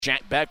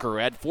Jack Becker, who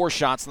had 4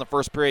 shots in the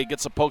first period,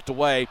 gets it poked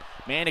away.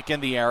 Manick in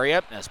the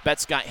area as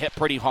Betts got hit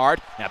pretty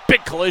hard. And a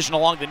big collision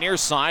along the near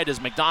side as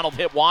McDonald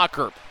hit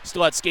Walker.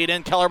 Still had skate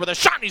in. Keller with a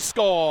shot and he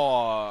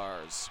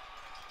scores.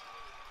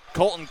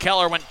 Colton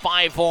Keller went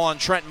 5-0 on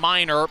Trent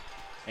Miner.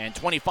 And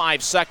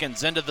 25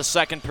 seconds into the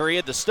second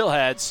period, the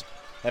Stillheads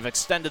have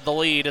extended the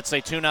lead. It's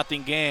a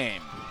 2-0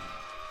 game.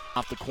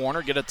 Off the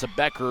corner, get it to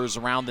Beckers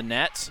around the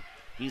net.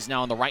 He's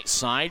now on the right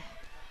side.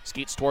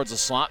 Skates towards the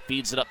slot,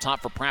 feeds it up top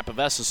for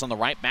Prapavesis on the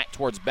right, back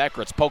towards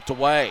Becker. It's poked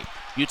away.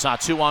 Utah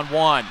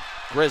 2-on-1.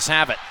 Grizz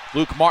have it.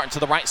 Luke Martin to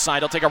the right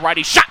side. He'll take a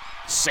righty shot.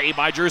 Saved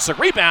by Drusik.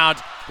 Rebound.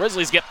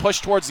 Grizzlies get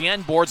pushed towards the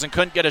end boards and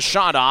couldn't get a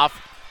shot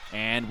off.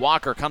 And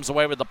Walker comes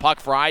away with the puck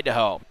for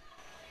Idaho.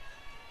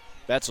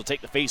 Betts will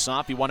take the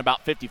face-off. He won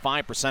about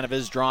 55% of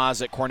his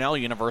draws at Cornell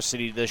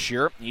University this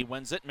year. He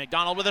wins it.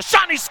 McDonald with a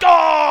shot and he scores!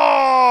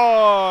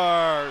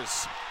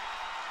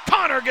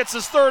 Connor gets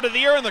his third of the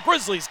year, and the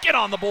Grizzlies get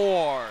on the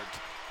board.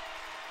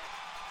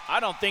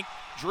 I don't think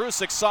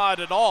Drusik saw it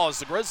at all as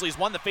the Grizzlies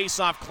won the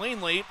faceoff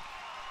cleanly.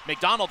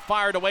 McDonald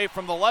fired away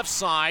from the left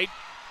side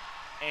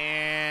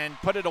and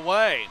put it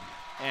away.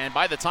 And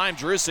by the time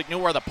Drusik knew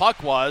where the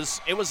puck was,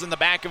 it was in the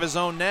back of his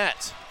own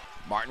net.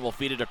 Martin will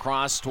feed it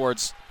across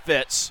towards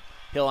Fitz.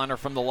 He'll enter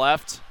from the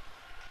left.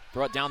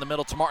 Throw it down the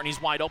middle to Martin.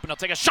 He's wide open. He'll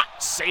take a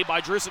shot. Saved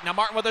by Drusik. Now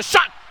Martin with a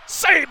shot.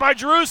 Saved by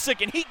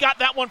Drusik, and he got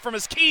that one from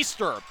his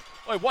keister.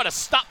 Boy, what a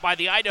stop by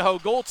the Idaho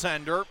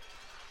goaltender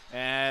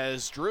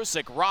as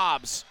Drusik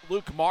robs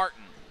Luke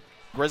Martin.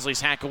 Grizzlies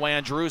hack away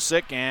on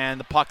Drusik, and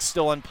the puck's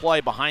still in play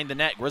behind the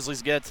net.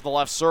 Grizzlies get it to the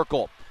left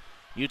circle.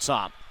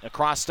 Utah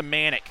across to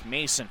Manick.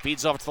 Mason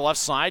feeds over to the left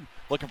side,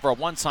 looking for a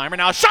one-timer.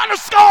 Now a shot and a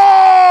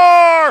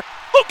score!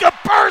 Luka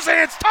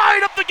Burzan's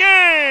tied up the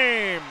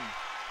game!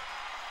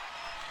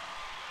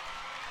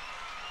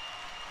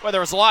 Well, there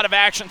was a lot of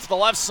action to the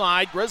left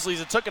side. Grizzlies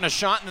had taken a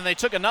shot, and then they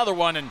took another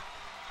one, and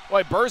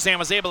boy, Burzan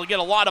was able to get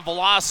a lot of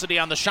velocity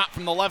on the shot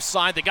from the left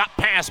side. They got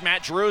past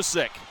Matt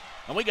Drusik,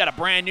 and we got a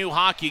brand new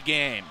hockey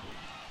game.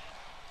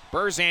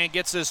 Burzan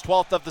gets his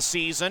 12th of the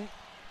season.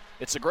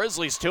 It's the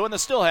Grizzlies 2 and the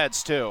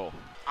Stillheads 2.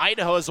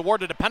 Idaho is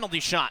awarded a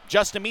penalty shot.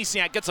 Justin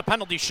Misiak gets a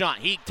penalty shot.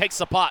 He takes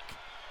the puck.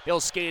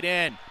 He'll skate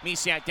in.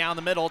 Misiak down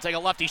the middle. He'll take a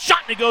lefty shot,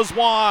 and he goes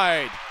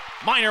wide.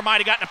 Miner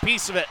might have gotten a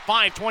piece of it.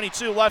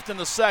 5:22 left in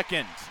the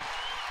second.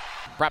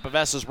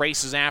 Prapavesis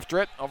races after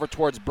it over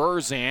towards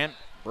Burzan.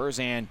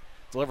 Burzan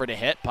delivered a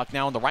hit. Puck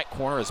now in the right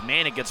corner as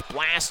Manick gets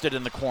blasted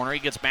in the corner. He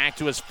gets back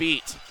to his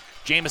feet.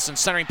 Jamison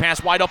centering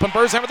pass wide open.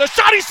 Burzan with a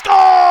shot. He scores!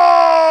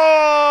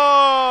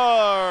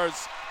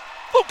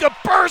 Luka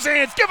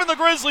Burzan's giving the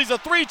Grizzlies a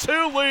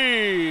 3-2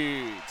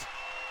 lead.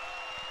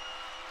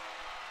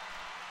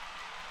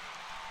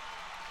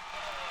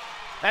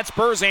 That's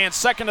Burzan's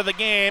second of the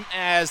game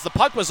as the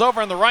puck was over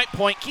on the right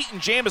point. Keaton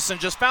Jamison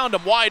just found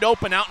him wide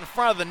open out in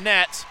front of the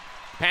net.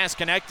 Pass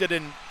connected,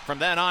 and from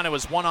then on it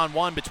was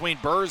one-on-one between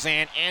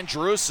Burzan and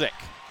Drusik.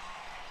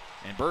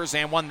 And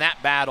Burzan won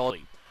that battle.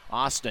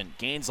 Austin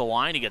gains the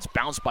line. He gets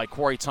bounced by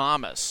Corey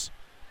Thomas.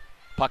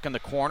 Puck in the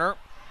corner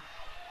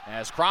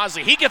as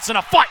Crosley, he gets in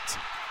a fight.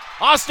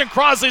 Austin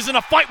Crosley's in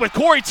a fight with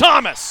Corey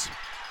Thomas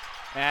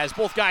as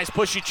both guys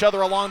push each other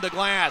along the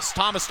glass.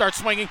 Thomas starts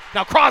swinging.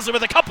 Now Crosley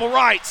with a couple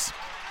rights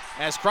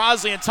as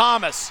Crosley and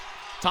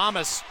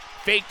Thomas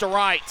faked a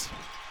right.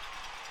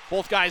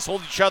 Both guys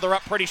hold each other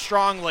up pretty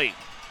strongly.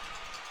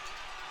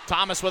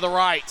 Thomas with a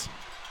right.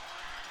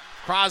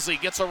 Crosley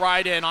gets a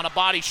right in on a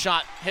body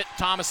shot. Hit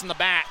Thomas in the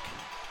back.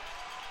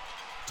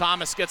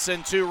 Thomas gets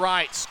in 2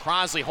 rights.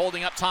 Crosley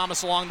holding up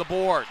Thomas along the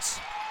boards.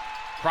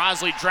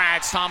 Crosley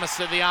drags Thomas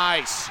to the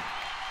ice.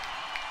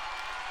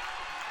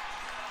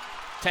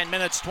 10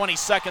 minutes, 20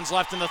 seconds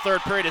left in the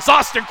third period as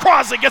Austin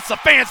Crosley gets the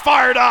fans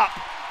fired up.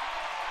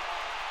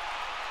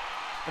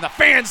 And the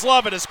fans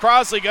love it as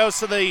Crosley goes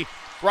to the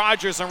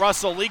Rogers and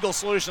Russell Legal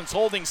Solutions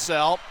holding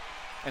cell,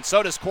 and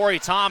so does Corey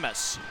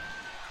Thomas.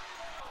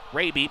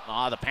 Raby,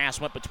 the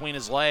pass went between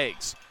his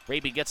legs.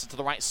 Raby gets it to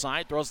the right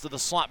side, throws to the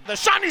slot. The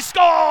shot, and he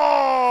scores!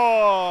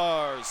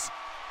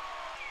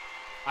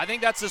 I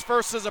think that's his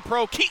first as a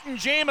pro. Keaton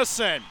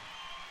Jamison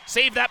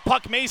saved that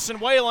puck, Mason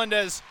Wayland,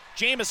 as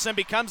Jamison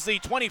becomes the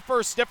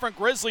 21st different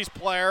Grizzlies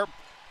player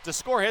to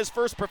score his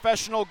first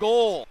professional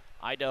goal.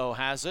 Idaho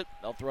has it.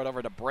 They'll throw it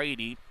over to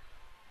Brady,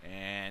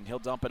 and he'll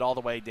dump it all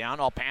the way down.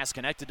 All pass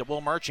connected to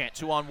Will Merchant,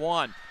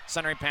 2-on-1.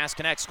 Centering pass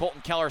connects.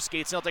 Colton Keller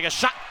skates in. He'll take a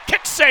shot.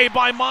 Kick save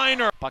by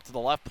Miner. Puck to the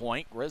left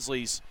point.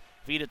 Grizzlies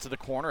feed it to the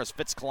corner as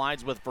Fitz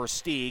collides with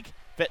Versteeg.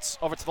 Fitz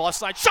over to the left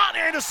side. Shot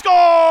and a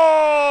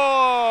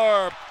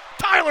score!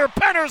 Tyler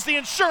Penner's the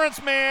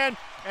insurance man,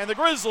 and the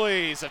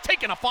Grizzlies have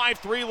taken a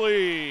 5-3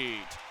 lead.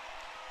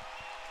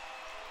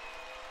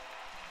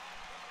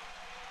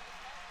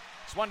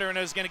 Just wondering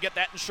who's going to get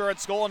that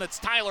insurance goal, and it's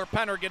Tyler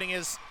Penner getting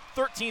his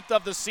 13th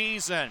of the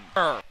season.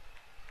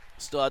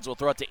 Studs will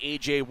throw it to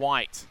A.J.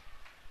 White.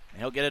 And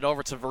he'll get it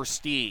over to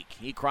Versteeg.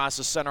 He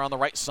crosses center on the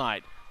right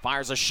side.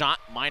 Fires a shot.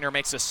 Miner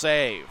makes a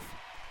save.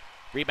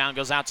 Rebound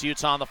goes out to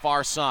Utah on the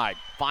far side.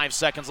 5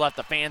 seconds left.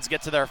 The fans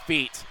get to their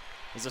feet.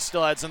 as the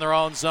Steelheads in their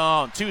own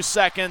zone. 2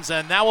 seconds,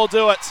 and that will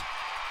do it.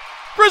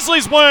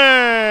 Grizzlies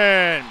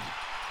win!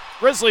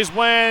 Grizzlies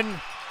win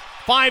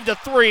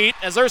 5-3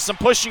 as there's some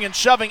pushing and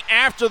shoving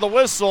after the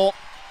whistle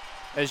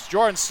as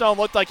Jordan Stone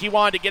looked like he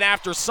wanted to get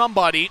after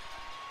somebody.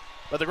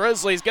 But the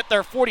Grizzlies get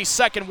their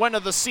 42nd win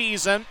of the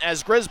season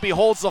as Grisby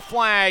holds the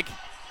flag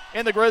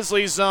in the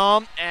Grizzlies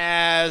zone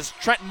as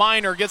Trent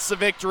Miner gets the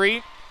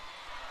victory.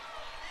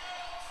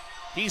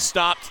 He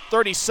stopped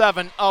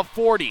 37 of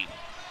 40.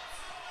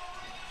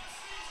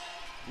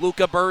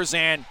 Luka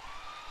Burzan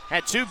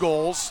had 2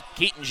 goals.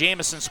 Keaton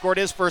Jamison scored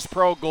his first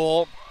pro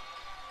goal.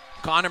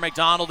 Connor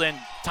McDonald and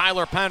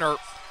Tyler Penner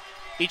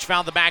each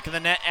found the back of the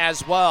net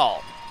as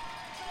well.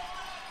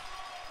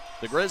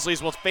 The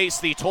Grizzlies will face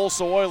the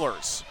Tulsa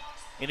Oilers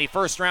in the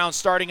first round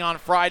starting on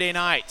Friday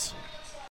night.